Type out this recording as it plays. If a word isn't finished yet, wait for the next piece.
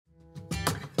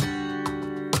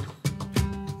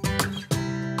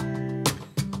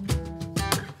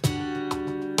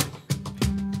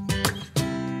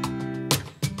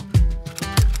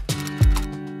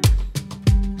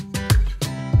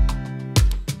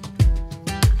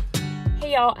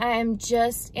Hey y'all, I am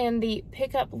just in the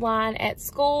pickup line at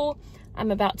school.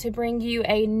 I'm about to bring you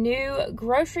a new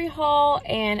grocery haul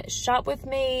and shop with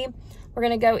me. We're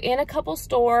gonna go in a couple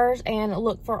stores and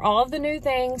look for all of the new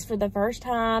things for the first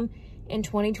time in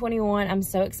 2021. I'm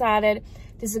so excited.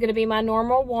 This is gonna be my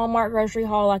normal Walmart grocery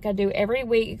haul like I do every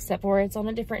week, except for it's on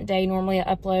a different day. Normally I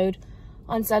upload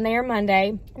on Sunday or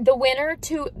Monday. The winner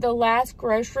to the last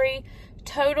grocery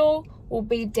total will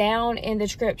be down in the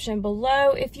description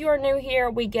below. If you are new here,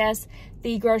 we guess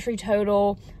the grocery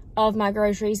total of my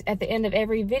groceries at the end of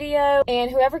every video, and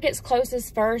whoever gets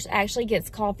closest first actually gets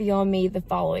coffee on me the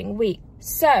following week.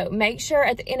 So make sure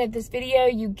at the end of this video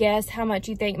you guess how much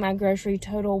you think my grocery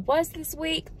total was this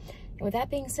week. And with that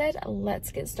being said,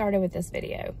 let's get started with this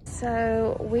video.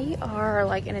 So we are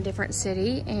like in a different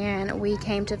city and we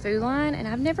came to Food Line, and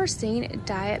I've never seen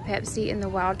Diet Pepsi in the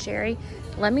Wild Cherry.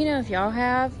 Let me know if y'all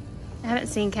have. I haven't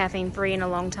seen caffeine free in a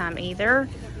long time either,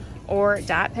 or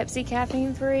Diet Pepsi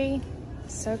caffeine free.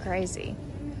 So crazy.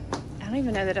 I don't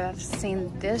even know that I've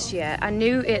seen this yet. I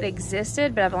knew it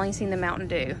existed, but I've only seen the Mountain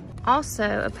Dew.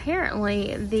 Also,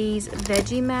 apparently these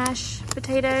veggie mash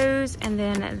potatoes and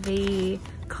then the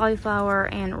cauliflower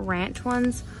and ranch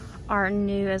ones are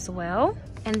new as well.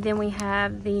 And then we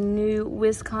have the new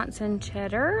Wisconsin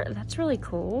cheddar. That's really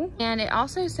cool. And it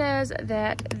also says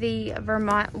that the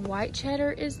Vermont white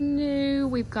cheddar is new.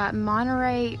 We've got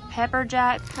Monterey pepper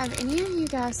jack. Have any of you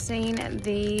guys seen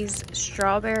these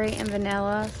strawberry and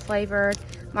vanilla flavored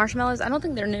marshmallows? I don't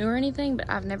think they're new or anything, but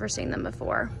I've never seen them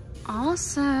before.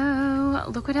 Also,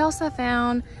 look what else I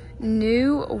found.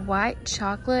 New white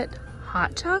chocolate,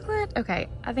 hot chocolate. Okay,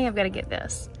 I think I've got to get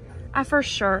this. I for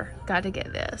sure got to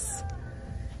get this.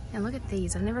 And look at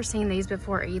these. I've never seen these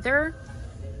before either,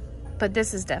 but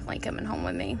this is definitely coming home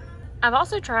with me. I've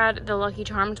also tried the Lucky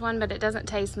Charms one, but it doesn't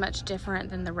taste much different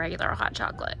than the regular hot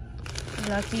chocolate.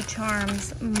 Lucky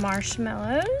Charms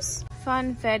marshmallows.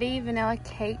 Funfetti vanilla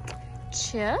cake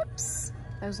chips.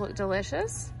 Those look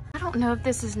delicious. I don't know if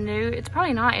this is new. It's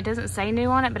probably not. It doesn't say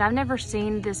new on it, but I've never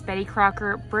seen this Betty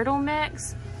Crocker brittle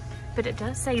mix, but it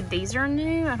does say these are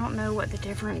new. I don't know what the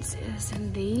difference is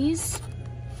in these.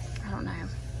 I don't know.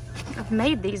 I've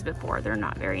made these before. They're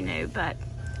not very new, but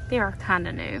they are kind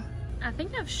of new. I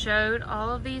think I've showed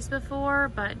all of these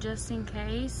before, but just in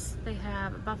case, they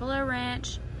have Buffalo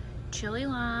Ranch, Chili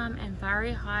Lime, and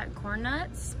Fiery Hot Corn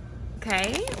Nuts.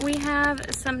 Okay, we have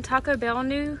some Taco Bell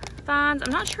new finds.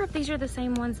 I'm not sure if these are the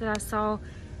same ones that I saw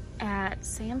at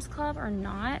Sam's Club or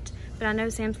not, but I know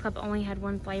Sam's Club only had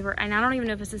one flavor, and I don't even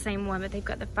know if it's the same one, but they've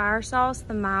got the fire sauce,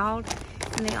 the mild,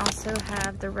 and they also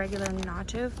have the regular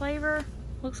nacho flavor.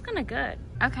 Looks kind of good.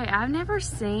 Okay, I've never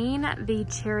seen the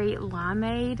cherry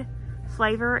limeade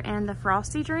flavor in the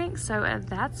Frosty drink, so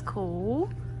that's cool.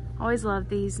 Always love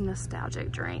these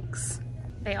nostalgic drinks.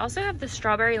 They also have the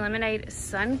strawberry lemonade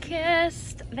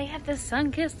Sunkissed. They have the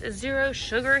Sunkissed zero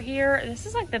sugar here. This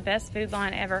is like the best Food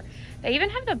Line ever. They even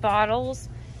have the bottles.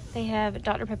 They have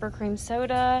Dr. Pepper cream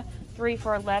soda, 3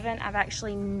 for $11. I've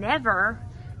actually never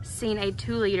seen a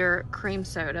 2-liter cream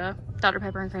soda, Dr.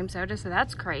 Pepper and cream soda, so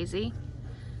that's crazy.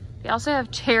 They also have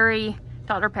cherry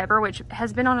Dr. Pepper, which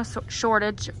has been on a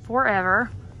shortage forever.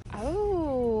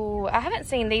 Oh, I haven't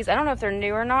seen these. I don't know if they're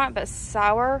new or not, but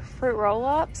sour fruit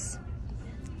roll-ups.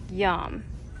 Yum.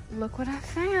 Look what I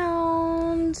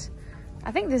found.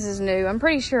 I think this is new. I'm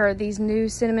pretty sure these new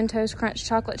Cinnamon Toast Crunch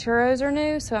chocolate churros are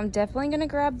new, so I'm definitely gonna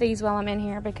grab these while I'm in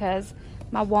here because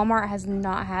my Walmart has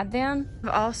not had them.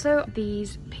 Also,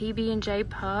 these PB&J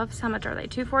Puffs. How much are they?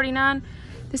 $2.49.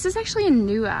 This is actually a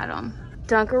new item.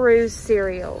 Dunkaroos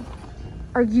cereal.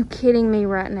 Are you kidding me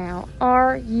right now?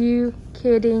 Are you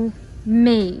kidding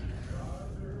me?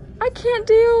 I can't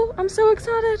deal. I'm so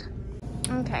excited.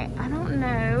 Okay, I don't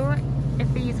know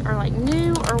if these are like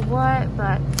new or what,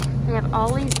 but they have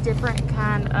all these different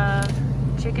kind of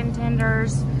chicken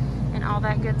tenders and all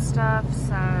that good stuff.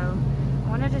 So I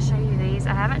wanted to show you these.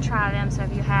 I haven't tried them, so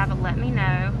if you have, let me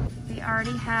know. We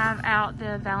already have out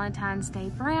the Valentine's Day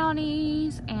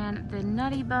brownies and the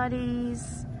Nutty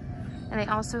Buddies. And they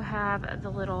also have the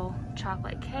little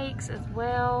chocolate cakes as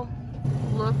well.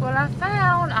 Look what I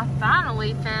found. I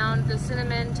finally found the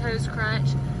Cinnamon Toast Crunch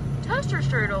toaster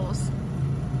strudels.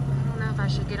 I don't know if I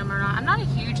should get them or not. I'm not a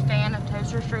huge fan of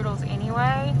toaster strudels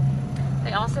anyway.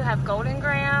 They also have Golden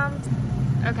Grams.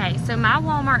 Okay, so my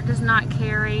Walmart does not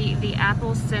carry the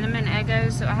apple cinnamon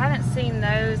Eggos, so I haven't seen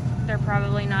those. They're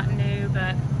probably not new,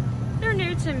 but they're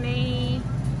new to me.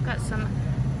 Got some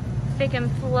thick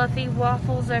and fluffy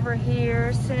waffles over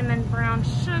here, cinnamon brown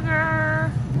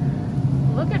sugar.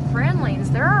 Look at Friendly's.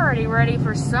 They're already ready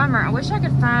for summer. I wish I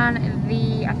could find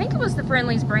the, I think it was the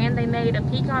Friendly's brand. They made a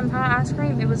pecan pie ice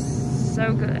cream. It was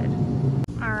so good.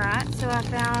 All right, so I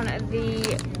found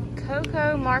the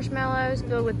cocoa marshmallows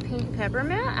filled with pink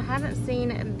peppermint. I haven't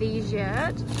seen these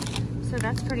yet, so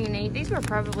that's pretty neat. These were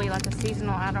probably like a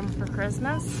seasonal item for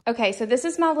Christmas. Okay, so this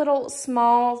is my little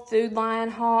small Food Lion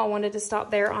haul. I wanted to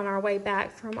stop there on our way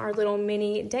back from our little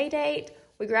mini day date.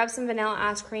 We grabbed some vanilla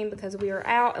ice cream because we were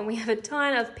out, and we have a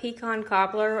ton of pecan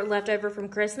cobbler left over from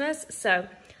Christmas. So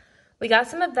we got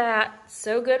some of that.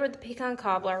 So good with the pecan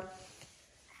cobbler.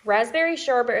 Raspberry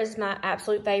sherbet is my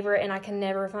absolute favorite, and I can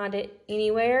never find it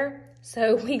anywhere.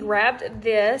 So we grabbed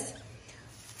this.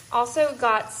 Also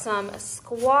got some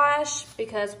squash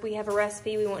because we have a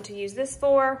recipe we want to use this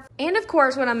for. And of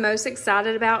course, what I'm most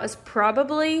excited about is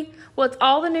probably, well, it's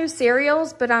all the new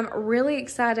cereals, but I'm really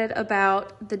excited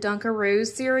about the Dunkaroos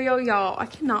cereal. Y'all, I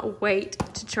cannot wait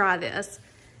to try this.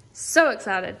 So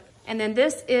excited. And then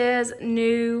this is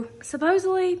new.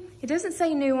 Supposedly, it doesn't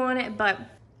say new on it, but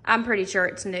I'm pretty sure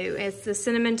it's new. It's the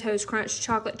Cinnamon Toast Crunch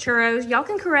Chocolate Churros. Y'all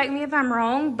can correct me if I'm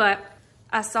wrong, but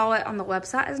I saw it on the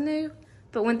website as new.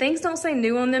 But when things don't say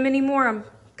new on them anymore, I'm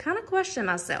kind of questioning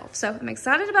myself. So I'm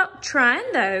excited about trying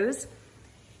those.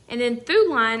 And then Food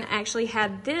Lion actually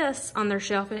had this on their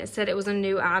shelf, and it said it was a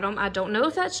new item. I don't know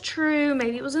if that's true.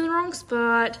 Maybe it was in the wrong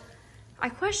spot. I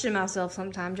question myself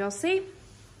sometimes. Y'all see?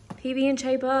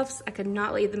 PB&J Buffs, I could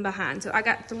not leave them behind. So I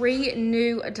got 3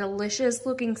 new delicious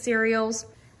looking cereals.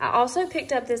 I also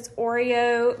picked up this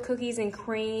Oreo cookies and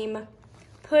cream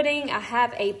pudding. I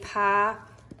have a pie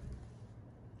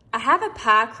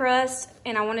crust,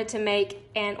 and I wanted to make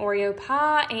an Oreo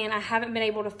pie, and I haven't been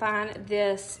able to find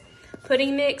this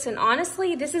pudding mix. And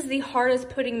honestly, this is the hardest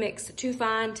pudding mix to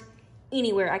find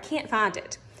anywhere. I can't find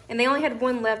it. And they only had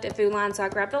 1 left at Food Lion, so I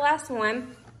grabbed the last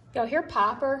one. Y'all hear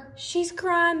Piper? She's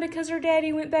crying because her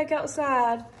daddy went back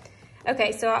outside.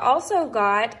 Okay, so I also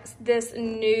got this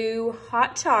new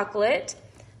hot chocolate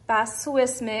by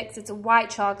Swiss Mix. It's a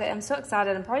white chocolate. I'm so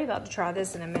excited. I'm probably about to try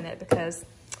this in a minute because,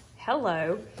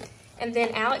 hello. And then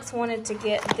Alex wanted to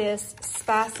get this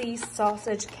spicy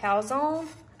sausage calzone.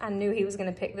 I knew he was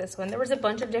gonna pick this one. There was a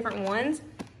bunch of different ones,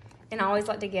 and I always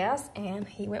like to guess, and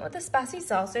he went with the spicy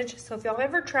sausage. So if y'all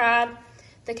ever tried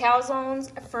the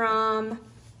calzones from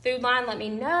Food Lion, let me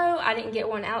know. I didn't get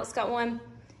one, Alex got one.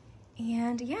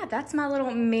 And yeah, that's my little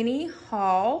mini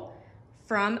haul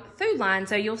from Food Lion.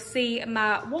 So you'll see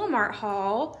my Walmart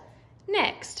haul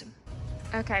next.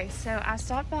 Okay, so I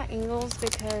stopped by Ingles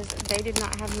because they did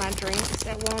not have my drinks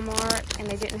at Walmart, and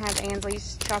they didn't have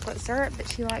Ansley's chocolate syrup that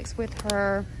she likes with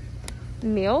her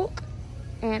milk.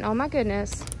 And oh my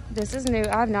goodness, this is new.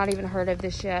 I've not even heard of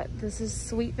this yet. This is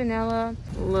sweet vanilla.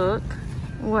 Look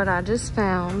what I just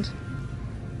found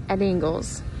at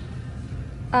Ingles.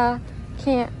 I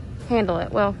can't handle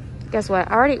it. Well, guess what?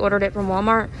 I already ordered it from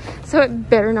Walmart, so it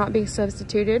better not be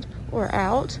substituted or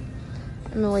out.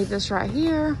 I'm gonna leave this right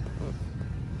here.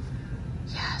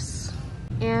 Yes.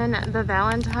 In the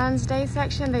Valentine's Day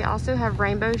section, they also have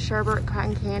rainbow sherbet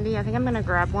cotton candy. I think I'm gonna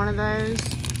grab one of those.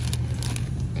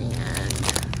 And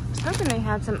I was hoping they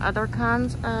had some other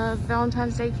kinds of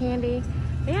Valentine's Day candy.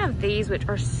 They have these, which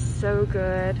are so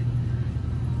good.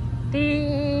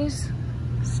 These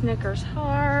Snickers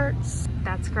hearts.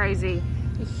 That's crazy.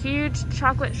 A huge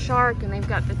chocolate shark, and they've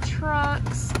got the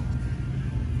trucks.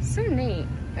 So neat.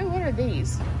 Oh, what are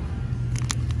these?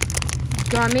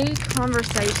 Gummy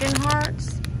conversation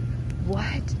hearts.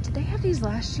 What? Did they have these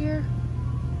last year?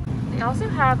 They also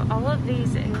have all of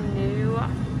these new,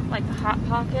 like the Hot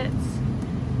Pockets.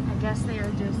 I guess they are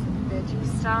just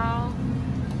veggie style,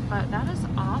 but that is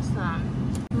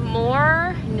awesome.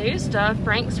 More new stuff.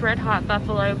 Frank's Red Hot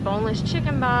Buffalo Boneless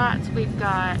Chicken Bites. We've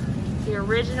got the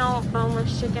original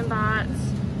boneless chicken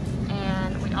bites,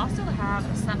 and we also have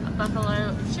some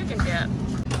buffalo chicken dip.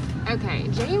 Okay,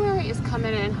 January is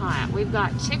coming in hot. We've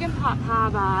got chicken pot pie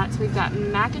bites, we've got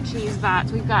mac and cheese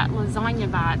bites, we've got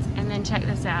lasagna bites, and then check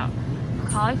this out.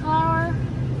 Cauliflower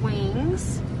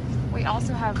wings. We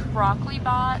also have broccoli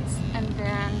bites, and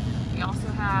then we also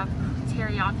have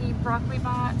teriyaki broccoli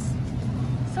bites.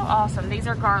 So awesome. These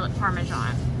are garlic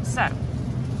parmesan. So, I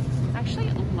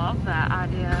actually love that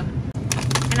idea.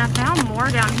 And I found more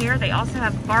down here. They also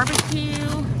have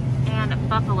barbecue and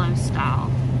buffalo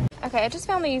style. Okay, I just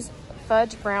found these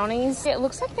fudge brownies. It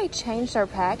looks like they changed their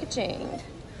packaging.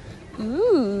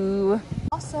 Ooh.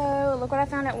 Also, look what I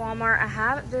found at Walmart. I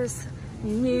have this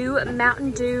new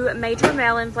Mountain Dew Major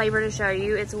Melon flavor to show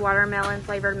you. It's watermelon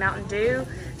flavored Mountain Dew.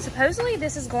 Supposedly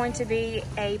this is going to be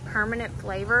a permanent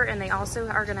flavor, and they also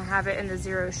are going to have it in the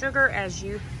 0 sugar, as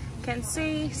you can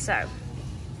see. So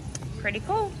Pretty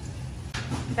cool.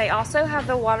 They also have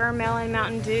the watermelon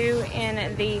Mountain Dew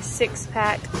in the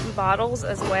 6-pack bottles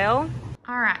as well.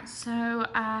 All right, so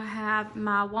I have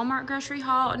my Walmart grocery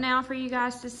haul now for you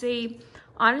guys to see.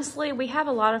 Honestly, we have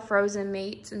a lot of frozen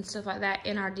meats and stuff like that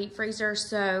in our deep freezer,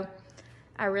 so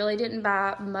I really didn't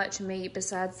buy much meat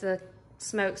besides the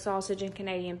smoked sausage and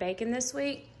Canadian bacon this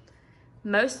week.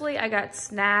 Mostly I got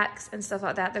snacks and stuff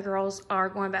like that. The girls are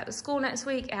going back to school next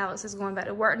week. Alex is going back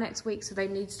to work next week, so they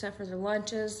need stuff for their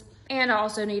lunches. And I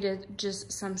also needed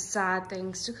just some side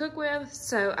things to cook with.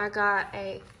 So I got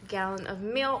a gallon of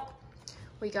milk.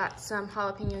 We got some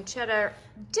jalapeno cheddar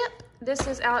dip. This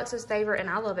is Alex's favorite, and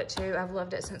I love it too. I've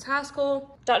loved it since high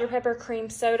school. Dr. Pepper cream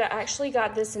soda. I actually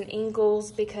got this in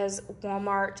Ingles because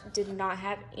Walmart did not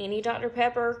have any Dr.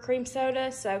 Pepper cream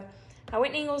soda. So I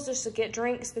went to Ingles just to get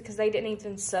drinks because they didn't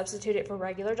even substitute it for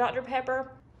regular Dr.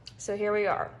 Pepper. So here we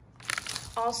are.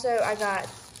 Also, I got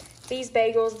these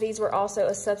bagels. These were also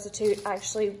a substitute. I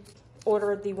actually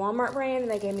ordered the Walmart brand,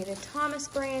 and they gave me the Thomas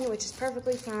brand, which is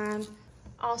perfectly fine.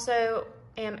 Also,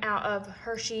 am out of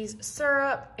Hershey's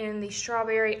syrup and the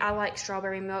strawberry. I like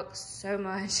strawberry milk so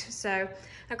much, so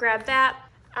I grabbed that.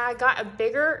 I got a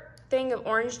bigger thing of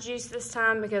orange juice this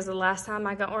time because the last time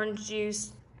I got orange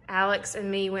juice, Alex and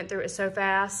me went through it so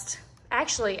fast.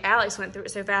 Actually, Alex went through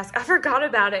it so fast, I forgot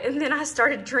about it, and then I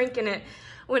started drinking it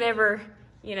whenever,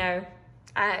 you know,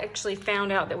 I actually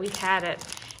found out that we had it.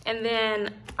 And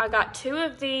then I got 2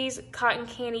 of these cotton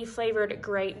candy flavored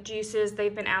grape juices.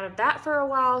 They've been out of that for a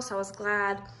while, so I was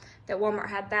glad that Walmart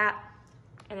had that.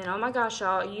 And then, oh my gosh,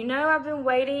 y'all, you know I've been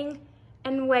waiting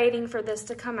and waiting for this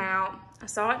to come out. I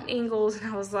saw it in Ingles,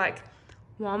 and I was like,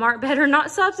 Walmart better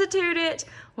not substitute it.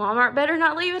 Walmart better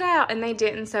not leave it out. And they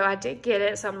didn't, so I did get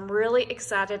it. So I'm really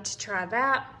excited to try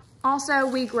that. Also,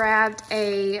 we grabbed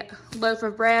a loaf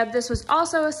of bread. This was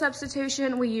also a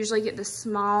substitution. We usually get the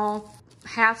small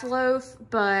half loaf,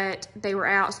 but they were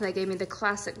out, so they gave me the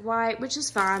classic white, which is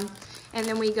fine. And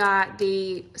then we got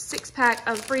the 6-pack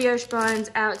of brioche buns.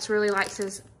 Alex really likes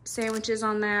his sandwiches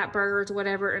on that, burgers,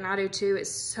 whatever, and I do too. It's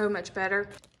so much better.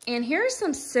 And here's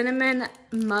some cinnamon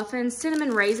muffins,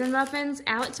 cinnamon raisin muffins.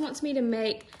 Alex wants me to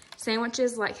make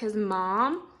sandwiches like his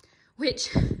mom,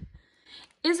 which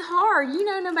is hard. You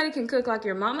know, nobody can cook like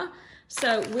your mama.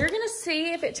 So we're gonna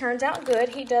see if it turns out good.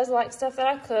 He does like stuff that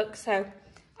I cook, so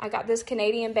I got this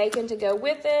Canadian bacon to go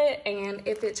with it, and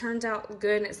if it turns out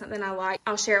good and it's something I like,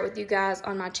 I'll share it with you guys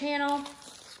on my channel.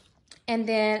 And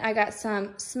then I got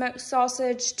some smoked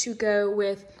sausage to go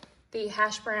with the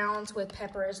hash browns with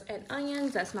peppers and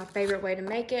onions. That's my favorite way to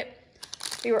make it.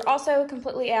 We were also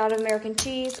completely out of American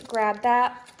cheese. Grabbed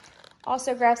that.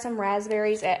 Also grabbed some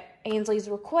raspberries at Ainsley's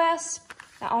request.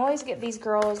 I always get these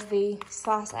girls the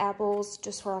sliced apples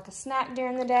just for like a snack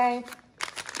during the day.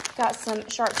 Got some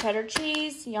sharp cheddar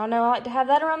cheese. Y'all know I like to have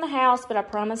that around the house, but I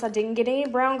promise I didn't get any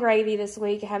brown gravy this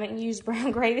week. I haven't used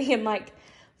brown gravy in like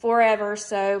forever,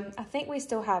 so I think we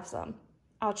still have some.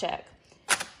 I'll check.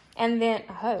 And then,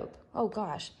 I hope. Oh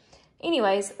gosh.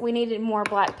 Anyways, we needed more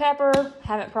black pepper.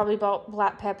 Haven't probably bought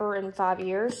black pepper in 5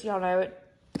 years. Y'all know it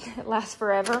lasts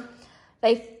forever.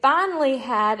 They finally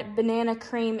had banana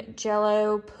cream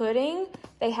jello pudding.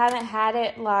 They haven't had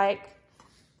it like,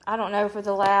 I don't know, for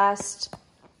the last,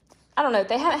 I don't know.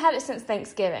 They haven't had it since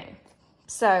Thanksgiving.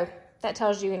 So that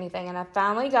tells you anything. And I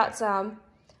finally got some.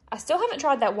 I still haven't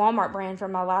tried that Walmart brand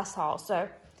from my last haul, so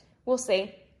we'll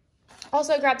see.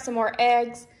 Also grabbed some more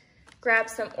eggs.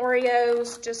 Grabbed some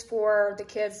Oreos just for the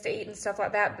kids to eat and stuff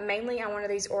like that. Mainly I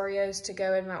wanted these Oreos to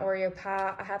go in my Oreo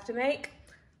pie I have to make.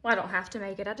 Well, I don't have to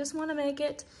make it. I just want to make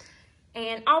it.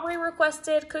 And Aubrey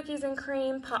requested cookies and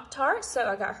cream Pop-Tarts, so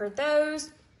I got her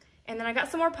those. And then I got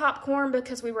some more popcorn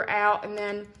because we were out. And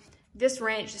then this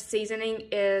ranch seasoning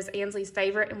is Ainsley's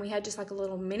favorite, and we had just like a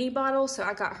little mini bottle, so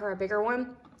I got her a bigger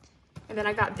one. And then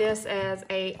I got this as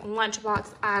a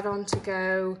lunchbox item to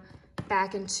go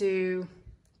back into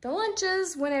the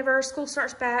lunches whenever school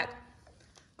starts back.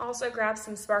 Also grabbed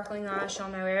some sparkling ice. Y'all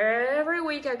know every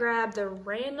week I grab the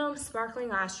random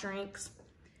sparkling ice drinks.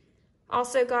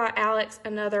 Also got Alex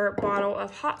another bottle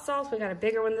of hot sauce. We got a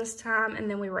bigger one this time, and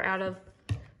then we were out of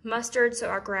mustard, so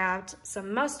I grabbed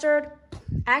some mustard.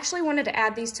 I actually wanted to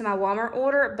add these to my Walmart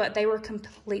order, but they were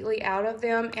completely out of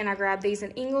them, and I grabbed these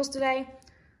in Ingles today.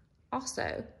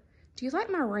 Also, do you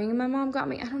like my ring my mom got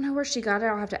me? I don't know where she got it.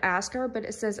 I'll have to ask her, but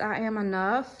it says I am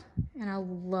enough, and I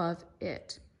love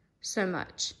it so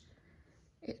much.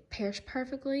 It pairs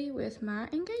perfectly with my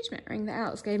engagement ring that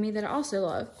Alex gave me that I also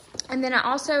love. And then I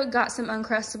also got some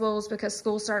Uncrustables because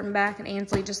school's starting back, and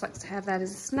Ainsley just likes to have that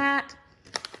as a snack.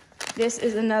 This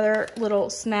is another little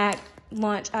snack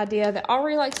lunch idea that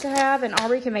Aubrey likes to have, and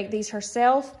Aubrey can make these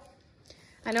herself.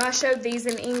 I know I showed these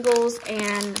in Ingles,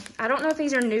 and I don't know if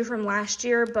these are new from last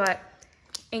year, but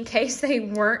in case they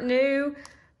weren't new,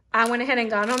 I went ahead and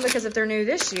got them because if they're new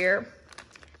this year,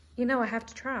 you know I have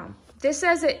to try them. This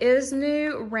says it is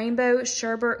new, rainbow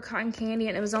sherbet cotton candy,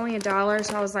 and it was only $1,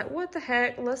 so I was like, what the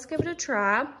heck, let's give it a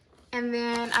try. And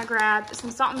then I grabbed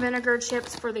some salt and vinegar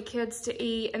chips for the kids to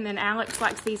eat, and then Alex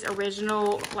likes these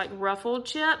original, like, ruffled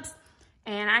chips,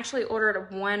 and I actually ordered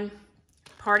a 1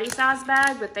 party size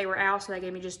bag, but they were out, so they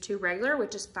gave me just 2 regular,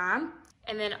 which is fine.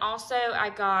 And then also I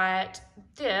got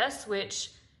this, which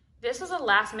this was a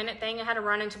last minute thing. I had to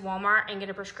run into Walmart and get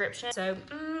a prescription. So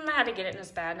I had to get it, and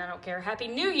it's bad, and I don't care. Happy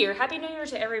New Year. Happy New Year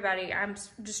to everybody. I'm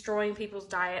destroying people's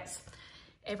diets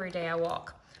every day I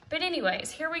walk. But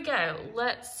anyways, here we go.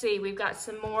 Let's see. We've got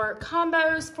some more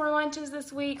combos for lunches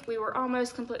this week. We were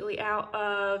almost completely out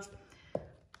of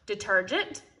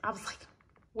detergent. I was like,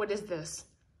 what is this?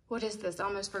 What is this? I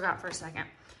almost forgot for a second.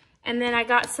 And then I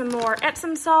got some more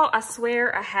Epsom salt. I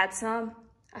swear I had some.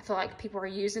 I feel like people are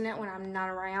using it when I'm not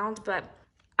around, but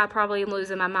I probably am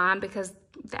losing my mind because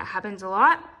that happens a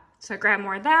lot. So I grabbed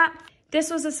more of that. This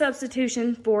was a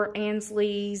substitution for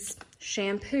Ansley's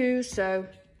shampoo, so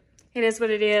it is what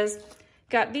it is.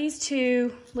 Got these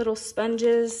 2 little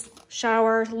sponges,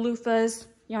 shower loofahs.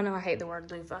 Y'all know I hate the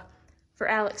word loofah. For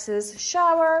Alex's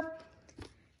shower.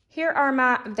 Here are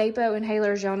my Vapo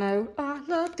inhalers. Y'all know I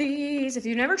love these. If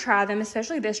you've never tried them,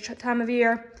 especially this time of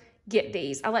year, get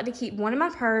these. I like to keep one in my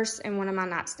purse and one in my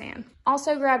nightstand.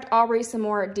 Also grabbed Aubrey some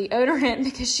more deodorant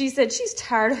because she said she's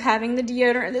tired of having the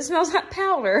deodorant that smells like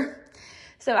powder.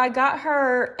 So I got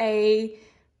her a,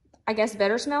 I guess,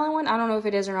 better smelling one. I don't know if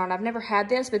it is or not. I've never had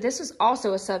this, but this is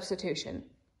also a substitution.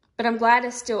 But I'm glad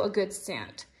it's still a good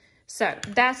scent. So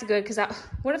that's good because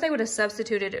what if they would have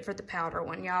substituted it for the powder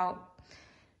one, y'all?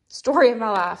 Story of my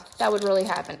life. That would really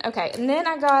happen. Okay, and then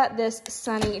I got this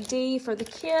Sunny D for the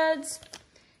kids.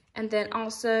 And then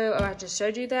also, oh, I just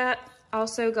showed you that.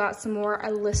 Also got some more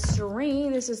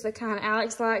Listerine. This is the kind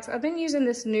Alex likes. I've been using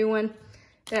this new one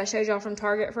that I showed y'all from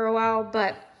Target for a while.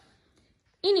 But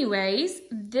anyways,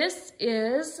 this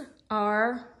is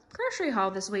our grocery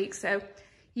haul this week. So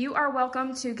you are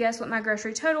welcome to guess what my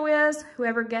grocery total is.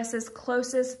 Whoever guesses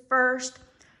closest first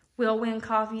will win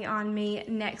coffee on me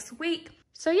next week.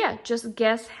 So yeah, just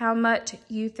guess how much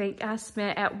you think I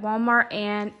spent at Walmart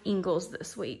and Ingles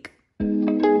this week.